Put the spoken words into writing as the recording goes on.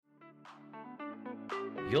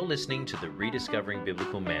You're listening to the Rediscovering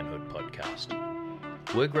Biblical Manhood podcast.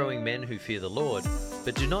 We're growing men who fear the Lord,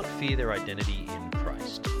 but do not fear their identity in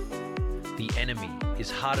Christ. The enemy is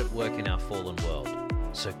hard at work in our fallen world,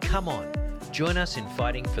 so come on, join us in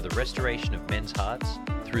fighting for the restoration of men's hearts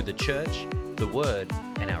through the church, the Word,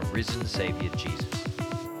 and our risen Savior Jesus.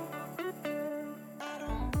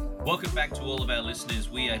 Welcome back to all of our listeners.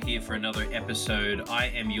 We are here for another episode. I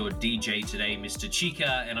am your DJ today, Mr.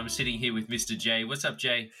 Chica, and I'm sitting here with Mr. J. What's up,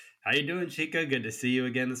 Jay? How you doing, Chica? Good to see you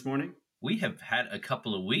again this morning. We have had a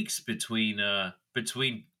couple of weeks between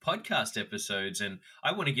podcast episodes, and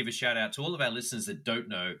I want to give a shout out to all of our listeners that don't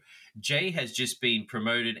know. Jay has just been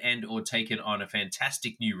promoted and or taken on a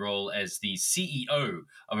fantastic new role as the CEO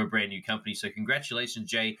of a brand new company. So congratulations,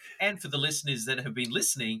 Jay. And for the listeners that have been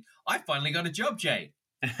listening, I finally got a job, Jay.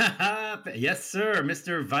 Yes, sir,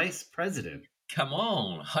 Mr. Vice President. Come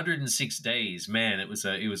on, 106 days, man! It was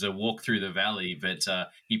a walk through the valley, but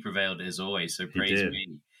he prevailed as always. So praise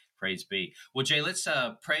be, praise be. Well, Jay, let's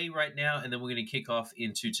pray right now, and then we're going to kick off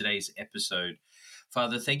into today's episode.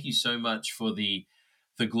 Father, thank you so much for the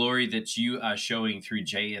glory that you are showing through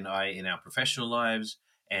Jay and I in our professional lives.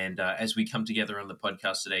 And as we come together on the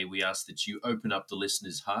podcast today, we ask that you open up the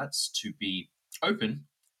listeners' hearts to be open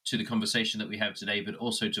to the conversation that we have today, but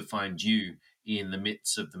also to find you in the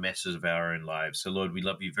midst of the messes of our own lives. So, Lord, we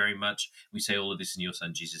love you very much. We say all of this in your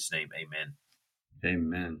Son, Jesus' name. Amen.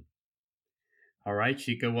 Amen. All right,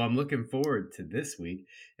 Chica. Well, I'm looking forward to this week.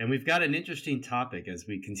 And we've got an interesting topic as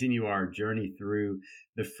we continue our journey through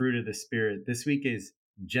the fruit of the Spirit. This week is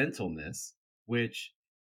gentleness, which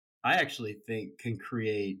I actually think can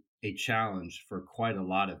create a challenge for quite a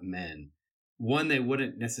lot of men. One they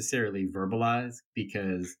wouldn't necessarily verbalize,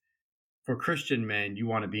 because for Christian men, you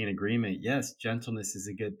want to be in agreement. Yes, gentleness is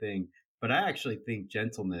a good thing. But I actually think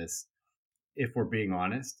gentleness, if we're being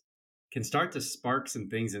honest, can start to spark some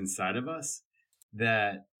things inside of us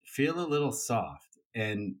that feel a little soft.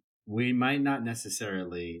 And we might not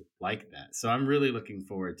necessarily like that. So I'm really looking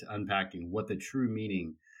forward to unpacking what the true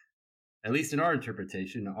meaning, at least in our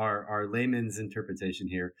interpretation, our layman's interpretation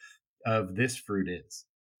here, of this fruit is.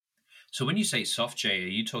 So when you say soft, Jay, are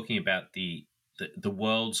you talking about the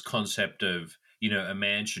world's concept of, a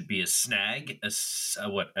man should be a snag,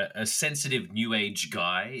 a sensitive new age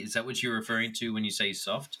guy? Is that what you're referring to when you say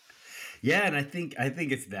soft? Yeah, and I think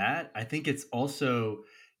it's that. I think it's also,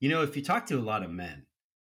 if you talk to a lot of men,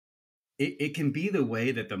 it can be the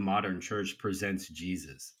way that the modern church presents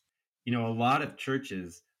Jesus. A lot of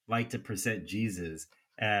churches like to present Jesus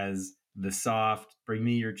as the soft, bring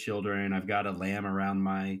me your children, I've got a lamb around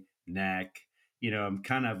my neck. I'm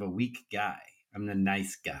kind of a weak guy. I'm a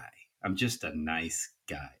nice guy. I'm just a nice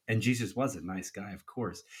guy. And Jesus was a nice guy, of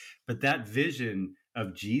course. But that vision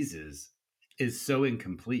of Jesus is so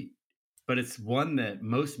incomplete. But it's one that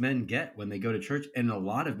most men get when they go to church. And a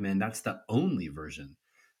lot of men, that's the only version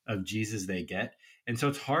of Jesus they get. And so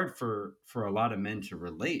it's hard for a lot of men to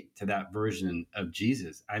relate to that version of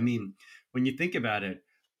Jesus. I mean, when you think about it,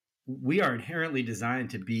 we are inherently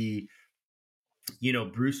designed to be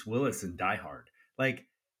Bruce Willis in Die Hard. Like,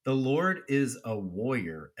 the Lord is a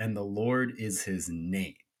warrior and the Lord is his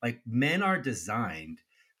name. Like, men are designed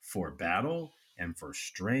for battle and for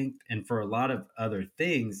strength and for a lot of other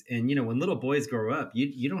things. And, when little boys grow up,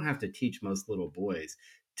 you don't have to teach most little boys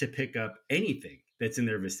to pick up anything that's in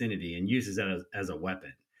their vicinity and use it as a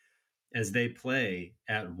weapon as they play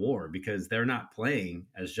at war, because they're not playing,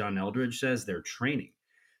 as John Eldridge says, they're training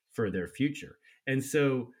for their future. And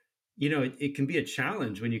so, it can be a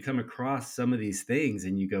challenge when you come across some of these things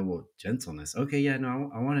and you go, well, gentleness. Okay, yeah, no,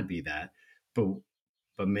 I want to be that, but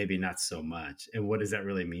maybe not so much. And what does that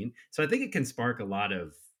really mean? So I think it can spark a lot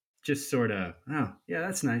of just sort of, oh, yeah,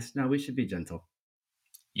 that's nice. No, we should be gentle.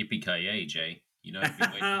 Yippee-ki-yay, Jay.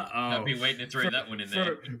 I've been waiting to throw that one in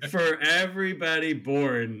there. For everybody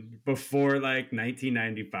born before like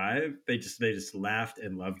 1995, they just laughed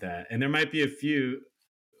and loved that. And there might be a few.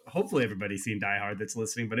 Hopefully everybody's seen Die Hard that's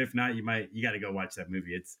listening, but if not, you got to go watch that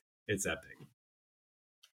movie. It's epic.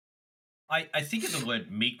 I think of the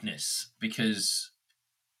word meekness because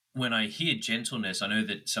when I hear gentleness, I know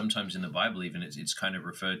that sometimes in the Bible even it's kind of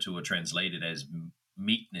referred to or translated as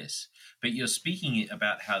meekness, but you're speaking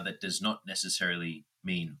about how that does not necessarily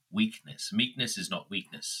mean weakness. Meekness is not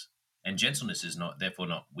weakness, and gentleness is therefore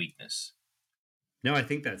not weakness. No, I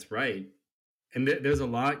think that's right. And there's a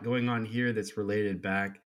lot going on here that's related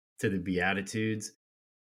back to the Beatitudes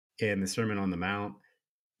and the Sermon on the Mount.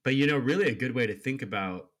 But, really a good way to think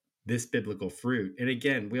about this biblical fruit. And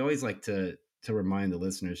again, we always like to to remind the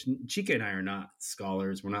listeners, Chica and I are not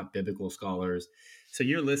scholars. We're not biblical scholars. So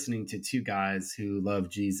you're listening to two guys who love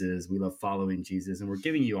Jesus. We love following Jesus, and we're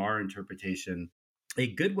giving you our interpretation. A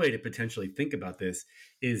good way to potentially think about this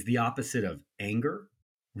is the opposite of anger.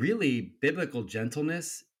 Really, biblical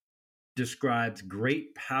gentleness describes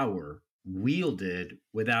great power wielded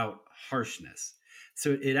without harshness.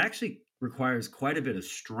 So it actually requires quite a bit of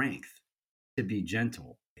strength to be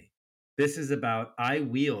gentle. This is about I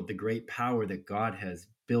wield the great power that God has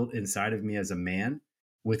built inside of me as a man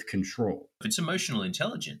with control. It's emotional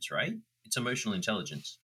intelligence, right? It's emotional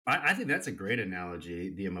intelligence. I think that's a great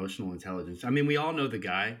analogy, the emotional intelligence. I mean, we all know the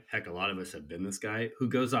guy, heck, a lot of us have been this guy, who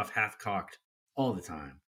goes off half cocked all the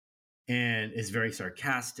time and is very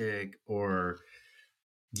sarcastic or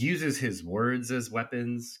uses his words as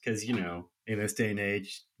weapons. Because, in this day and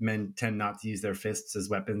age, men tend not to use their fists as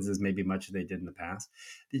weapons as maybe much as they did in the past.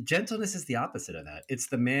 The gentleness is the opposite of that. It's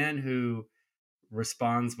the man who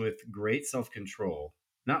responds with great self-control,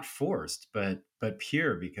 not forced, but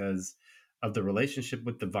pure because of the relationship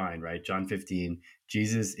with the vine, right? John 15,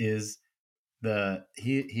 Jesus is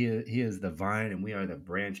he is the vine and we are the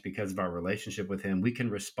branch. Because of our relationship with him, we can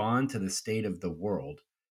respond to the state of the world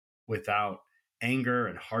without anger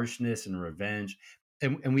and harshness and revenge.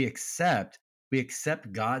 And we accept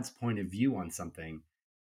God's point of view on something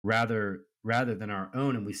rather than our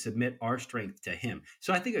own, and we submit our strength to him.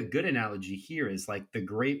 So I think a good analogy here is like the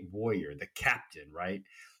great warrior, the captain, right?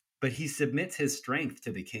 But he submits his strength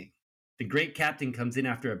to the king. The great captain comes in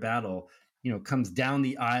after a battle, comes down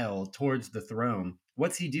the aisle towards the throne.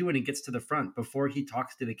 What's he do when he gets to the front? Before he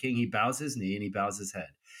talks to the king, he bows his knee and he bows his head.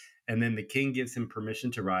 And then the king gives him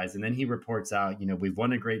permission to rise. And then he reports out, we've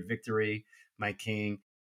won a great victory, my king.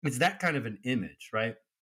 It's that kind of an image, right?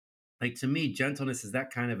 Like, to me, gentleness is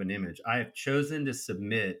that kind of an image. I have chosen to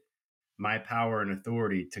submit my power and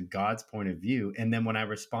authority to God's point of view. And then when I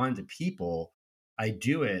respond to people, I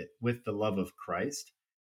do it with the love of Christ.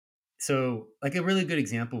 So, like, a really good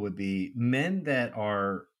example would be men that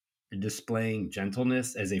are displaying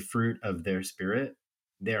gentleness as a fruit of their spirit.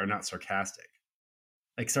 They are not sarcastic.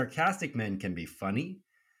 Like, sarcastic men can be funny,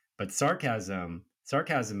 but sarcasm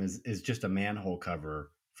is just a manhole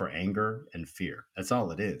cover for anger and fear. That's all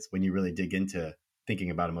it is when you really dig into thinking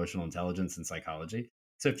about emotional intelligence and psychology.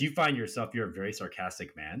 So if you find yourself, you're a very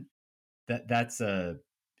sarcastic man,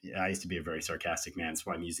 I used to be a very sarcastic man,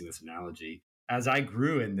 so I'm using this analogy. As I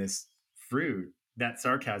grew in this fruit, that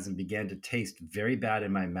sarcasm began to taste very bad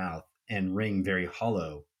in my mouth and ring very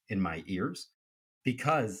hollow in my ears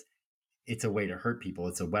because it's a way to hurt people.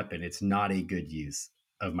 It's a weapon. It's not a good use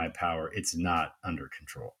of my power. It's not under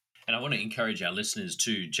control. And I want to encourage our listeners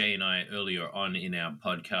too. Jay and I, earlier on in our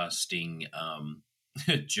podcasting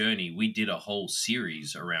journey, we did a whole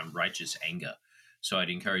series around righteous anger. So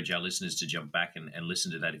I'd encourage our listeners to jump back and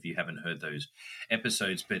listen to that if you haven't heard those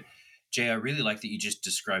episodes. But Jay, I really like that you just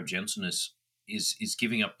described gentleness is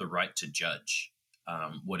giving up the right to judge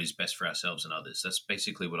what is best for ourselves and others. That's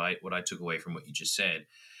basically what I took away from what you just said,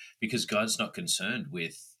 because God's not concerned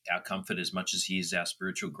with our comfort as much as he is our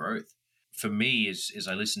spiritual growth. For me, as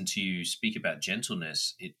I listen to you speak about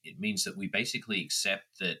gentleness, it means that we basically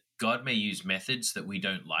accept that God may use methods that we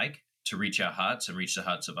don't like to reach our hearts and reach the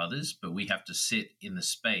hearts of others, but we have to sit in the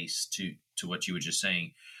space to what you were just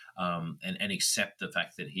saying and accept the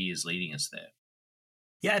fact that he is leading us there.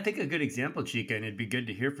 Yeah, I think a good example, Chica, and it'd be good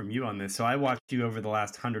to hear from you on this. So I watched you over the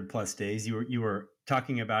last 100+ days. You were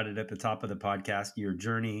talking about it at the top of the podcast, your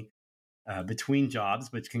journey between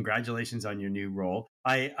jobs, which congratulations on your new role.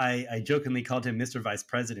 I jokingly called him Mr. Vice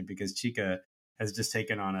President because Chica has just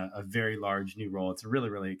taken on a very large new role. It's really,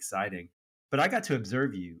 really exciting. But I got to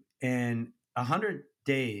observe you, and 100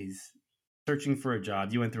 days searching for a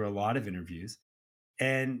job, you went through a lot of interviews,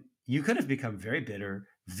 and you could have become very bitter,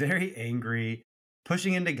 very angry,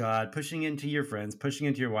 pushing into God, pushing into your friends, pushing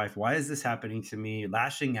into your wife. Why is this happening to me?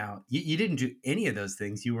 Lashing out. You didn't do any of those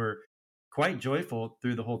things. You were quite joyful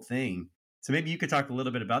through the whole thing. So maybe you could talk a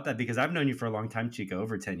little bit about that, because I've known you for a long time, Chica,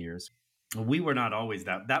 over 10 years. We were not always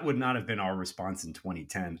that. That would not have been our response in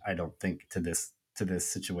 2010, I don't think, to this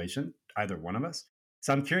situation, either one of us.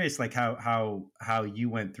 So I'm curious, like how you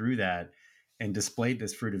went through that and displayed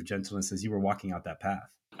this fruit of gentleness as you were walking out that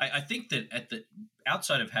path. I think that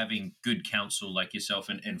outside of having good counsel like yourself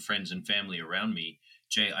and friends and family around me,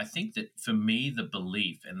 Jay, I think that for me, the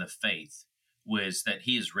belief and the faith was that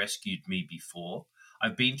he has rescued me before.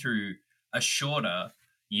 I've been through a shorter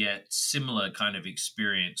yet similar kind of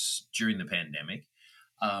experience during the pandemic.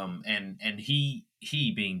 And he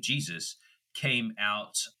being Jesus came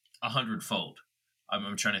out 100-fold.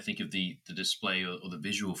 I'm trying to think of the display or the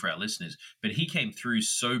visual for our listeners, but he came through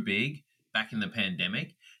so big back in the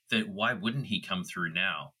pandemic, that why wouldn't he come through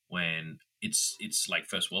now when it's like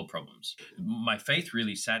first world problems? My faith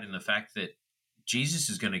really sat in the fact that Jesus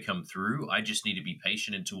is going to come through. I just need to be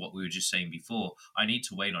patient into what we were just saying before. I need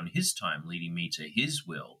to wait on his time, leading me to his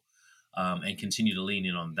will, and continue to lean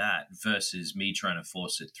in on that versus me trying to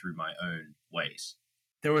force it through my own ways.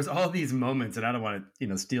 There was all these moments, and I don't want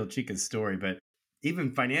to, steal Chica's story, but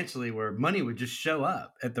even financially, where money would just show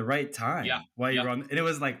up at the right time while you're on, and it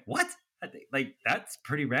was like, what? Like, that's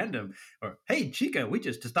pretty random. Or, hey, Chica, we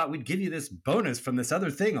just thought we'd give you this bonus from this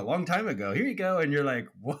other thing a long time ago. Here you go. And you're like,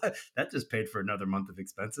 what? That just paid for another month of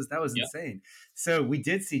expenses. That was insane. So we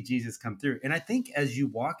did see Jesus come through. And I think as you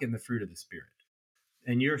walk in the fruit of the Spirit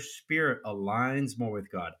and your spirit aligns more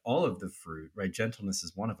with God, all of the fruit, right? Gentleness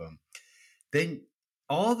is one of them. Then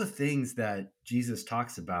all the things that Jesus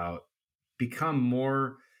talks about become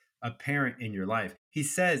more apparent in your life. He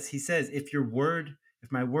says, if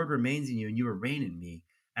my word remains in you and you remain in me,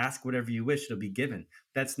 ask whatever you wish, it'll be given.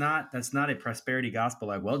 That's not a prosperity gospel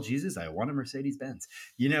like, well, Jesus, I want a Mercedes Benz.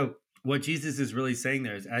 What Jesus is really saying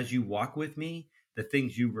there is, as you walk with me, the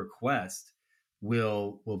things you request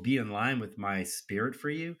will be in line with my spirit for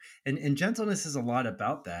you. And gentleness is a lot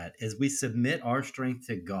about that. As we submit our strength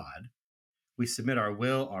to God, we submit our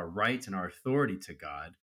will, our rights, and our authority to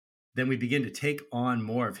God, then we begin to take on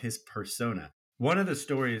more of his persona. One of the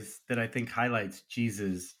stories that I think highlights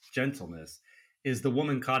Jesus' gentleness is the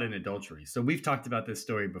woman caught in adultery. So we've talked about this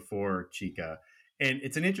story before, Chica, and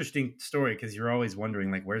it's an interesting story because you're always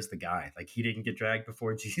wondering, like, where's the guy? Like, he didn't get dragged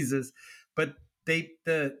before Jesus, but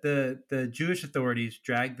the Jewish authorities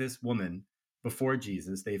dragged this woman before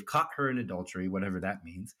Jesus. They've caught her in adultery, whatever that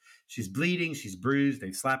means. She's bleeding, she's bruised,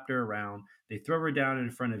 they've slapped her around, they throw her down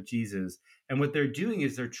in front of Jesus. And what they're doing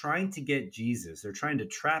is they're trying to get Jesus, they're trying to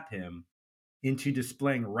trap him into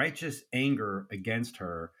displaying righteous anger against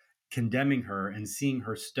her, condemning her and seeing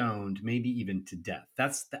her stoned, maybe even to death.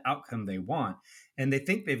 That's the outcome they want. And they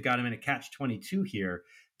think they've got him in a catch-22 here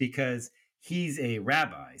because he's a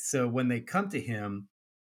rabbi. So when they come to him,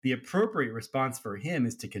 the appropriate response for him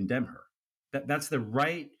is to condemn her. That's the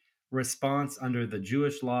right response under the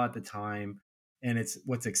Jewish law at the time. And it's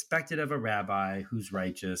what's expected of a rabbi who's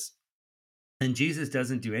righteous. And Jesus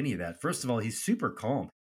doesn't do any of that. First of all, he's super calm,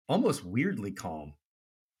 almost weirdly calm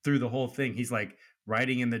through the whole thing. He's like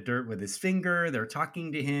writing in the dirt with his finger. They're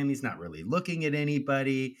talking to him. He's not really looking at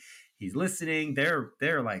anybody. He's listening.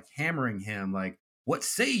 They're like hammering him like, what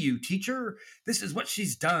say you, teacher? This is what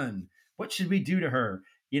she's done. What should we do to her?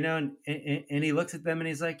 And he looks at them and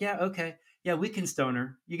he's like, yeah, okay. Yeah, we can stone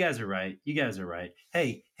her. You guys are right.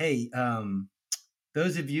 Hey,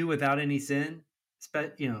 those of you without any sin,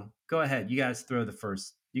 go ahead. You guys throw the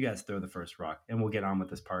first rock and we'll get on with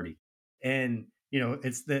this party. And,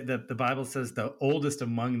 it's the Bible says the oldest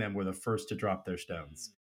among them were the first to drop their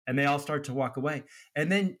stones. And they all start to walk away.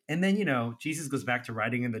 And then, Jesus goes back to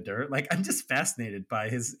writing in the dirt. Like, I'm just fascinated by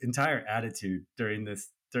his entire attitude during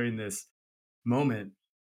this moment.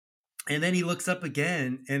 And then he looks up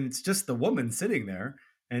again and it's just the woman sitting there.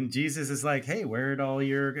 And Jesus is like, hey, where'd all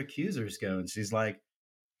your accusers go? And she's like,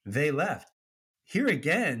 they left. Here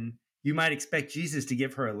again, you might expect Jesus to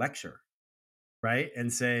give her a lecture, right?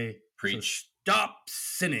 And say, preach, so stop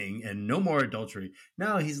sinning and no more adultery.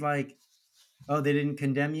 No, he's like, oh, they didn't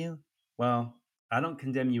condemn you? Well, I don't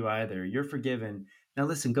condemn you either. You're forgiven. Now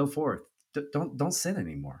listen, go forth. Don't sin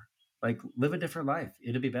anymore. Like, live a different life.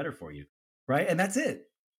 It'll be better for you, right? And that's it.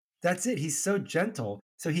 He's so gentle.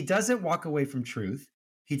 So he doesn't walk away from truth.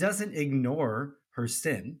 He doesn't ignore her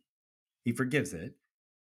sin. He forgives it.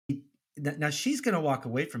 Now she's going to walk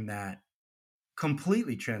away from that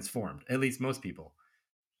completely transformed, at least most people,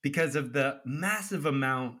 because of the massive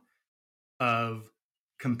amount of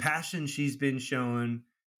compassion she's been shown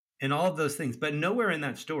and all of those things. But nowhere in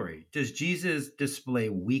that story does Jesus display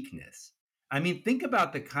weakness. I mean, think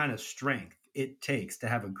about the kind of strength it takes to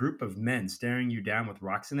have a group of men staring you down with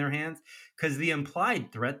rocks in their hands, because the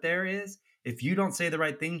implied threat there is, if you don't say the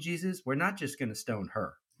right thing, Jesus, we're not just going to stone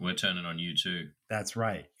her. We're turning on you too. That's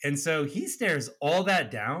right. And so he stares all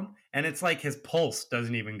that down, and it's like his pulse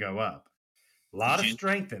doesn't even go up. A lot of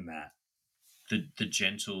strength in that. The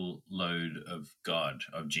gentle load of God,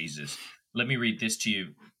 of Jesus. Let me read this to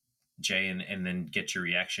you, Jay, and then get your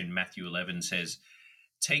reaction. Matthew 11 says,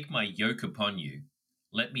 take my yoke upon you.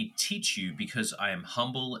 Let me teach you, because I am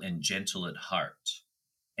humble and gentle at heart,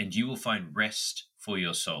 and you will find rest for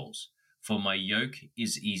your souls. For my yoke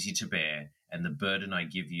is easy to bear, and the burden I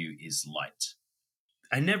give you is light.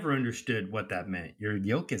 I never understood what that meant. Your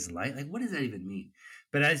yoke is light? Like, what does that even mean?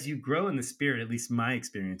 But as you grow in the Spirit, at least my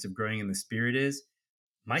experience of growing in the Spirit is,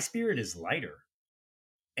 my spirit is lighter.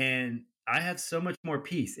 And I have so much more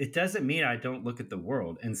peace. It doesn't mean I don't look at the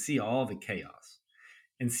world and see all the chaos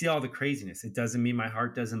and see all the craziness. It doesn't mean my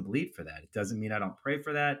heart doesn't bleed for that. It doesn't mean I don't pray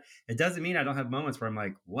for that. It doesn't mean I don't have moments where I'm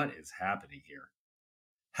like, what is happening here?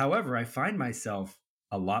 However, I find myself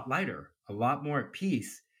a lot lighter, a lot more at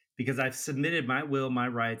peace because I've submitted my will, my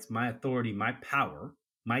rights, my authority, my power,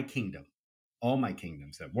 my kingdom, all my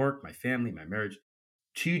kingdoms at work, my family, my marriage,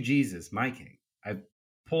 to Jesus, my king. I've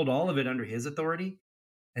pulled all of it under his authority.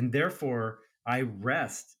 And therefore, I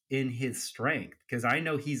rest in his strength because I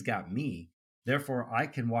know he's got me. Therefore, I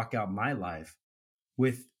can walk out my life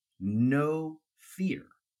with no fear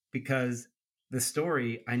because the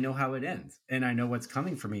story, I know how it ends and I know what's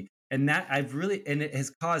coming for me. And that and it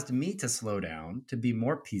has caused me to slow down, to be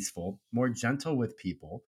more peaceful, more gentle with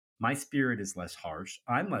people. My spirit is less harsh.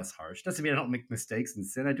 I'm less harsh. Doesn't mean I don't make mistakes and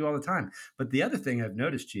sin. I do all the time. But the other thing I've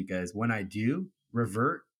noticed, Chica, is when I do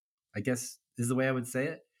revert, I guess is the way I would say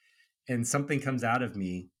it, and something comes out of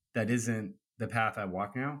me that isn't the path I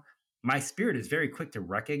walk now, my spirit is very quick to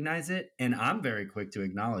recognize it and I'm very quick to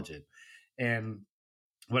acknowledge it. And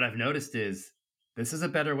what I've noticed is this is a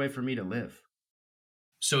better way for me to live.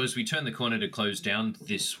 So as we turn the corner to close down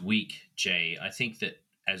this week, Jay, I think that,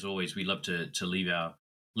 as always, we love to leave our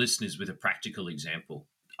listeners with a practical example.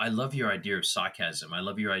 I love your idea of sarcasm. I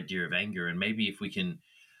love your idea of anger. And maybe if we can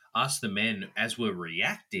ask the men, as we're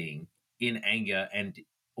reacting in anger and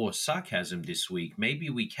or sarcasm this week, maybe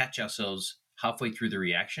we catch ourselves halfway through the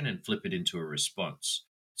reaction and flip it into a response.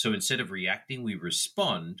 So instead of reacting, we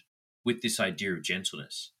respond with this idea of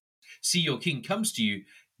gentleness. See, your king comes to you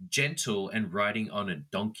gentle and riding on a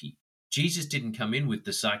donkey. Jesus didn't come in with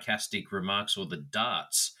the sarcastic remarks or the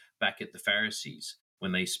darts back at the Pharisees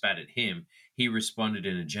when they spat at him. He responded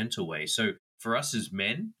in a gentle way. So for us as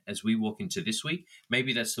men, as we walk into this week,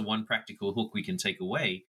 maybe that's the one practical hook we can take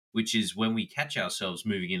away, which is when we catch ourselves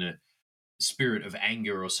moving in a spirit of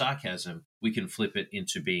anger or sarcasm, we can flip it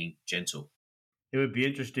into being gentle. It would be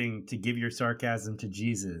interesting to give your sarcasm to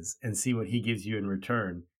Jesus and see what he gives you in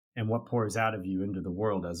return and what pours out of you into the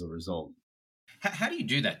world as a result. How do you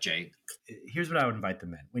do that, Jay? Here's what I would invite the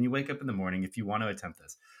men. When you wake up in the morning, if you want to attempt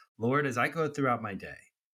this, Lord, as I go throughout my day,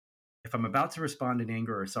 if I'm about to respond in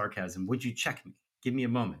anger or sarcasm, would you check me? Give me a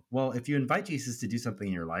moment. Well, if you invite Jesus to do something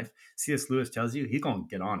in your life, C.S. Lewis tells you he's going to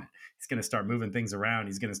get on it. He's going to start moving things around.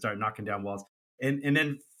 He's going to start knocking down walls. And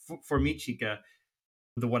then for me, Chica,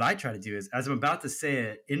 what I try to do is, as I'm about to say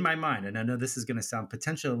it in my mind, and I know this is going to sound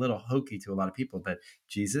potentially a little hokey to a lot of people, but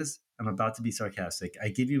Jesus, I'm about to be sarcastic. I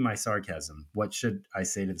give you my sarcasm. What should I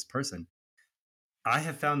say to this person? I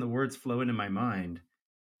have found the words flow into my mind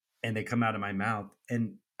and they come out of my mouth.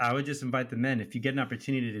 And I would just invite the men, if you get an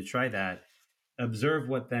opportunity to try that, observe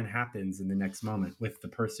what then happens in the next moment with the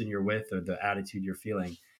person you're with or the attitude you're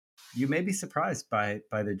feeling. You may be surprised by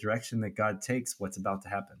the direction that God takes what's about to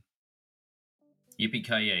happen.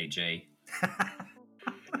 Yippee-ki-yay, Jay.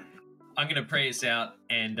 I'm going to pray us out,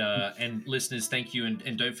 and listeners, thank you,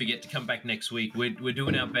 and don't forget to come back next week. We're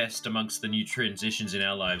doing our best amongst the new transitions in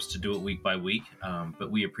our lives to do it week by week, but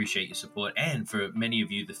we appreciate your support, and for many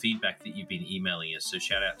of you, the feedback that you've been emailing us. So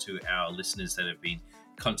shout out to our listeners that have been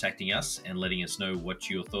contacting us and letting us know what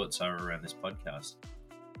your thoughts are around this podcast.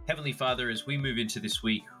 Heavenly Father, as we move into this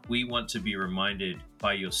week, we want to be reminded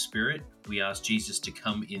by your Spirit. We ask Jesus to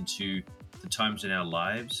come into the times in our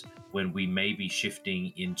lives when we may be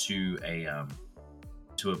shifting into a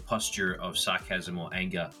posture of sarcasm or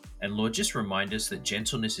anger. And Lord, just remind us that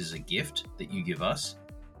gentleness is a gift that you give us.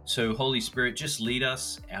 So Holy Spirit, just lead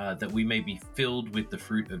us that we may be filled with the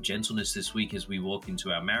fruit of gentleness this week as we walk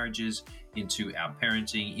into our marriages, into our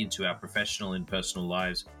parenting, into our professional and personal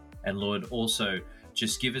lives. And Lord, also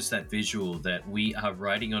just give us that visual that we are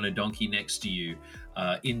riding on a donkey next to you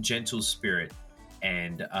in gentle spirit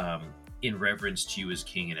and in reverence to you as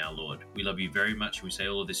King and our Lord. We love you very much. We say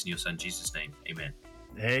all of this in your Son, Jesus' name. Amen.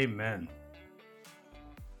 Amen.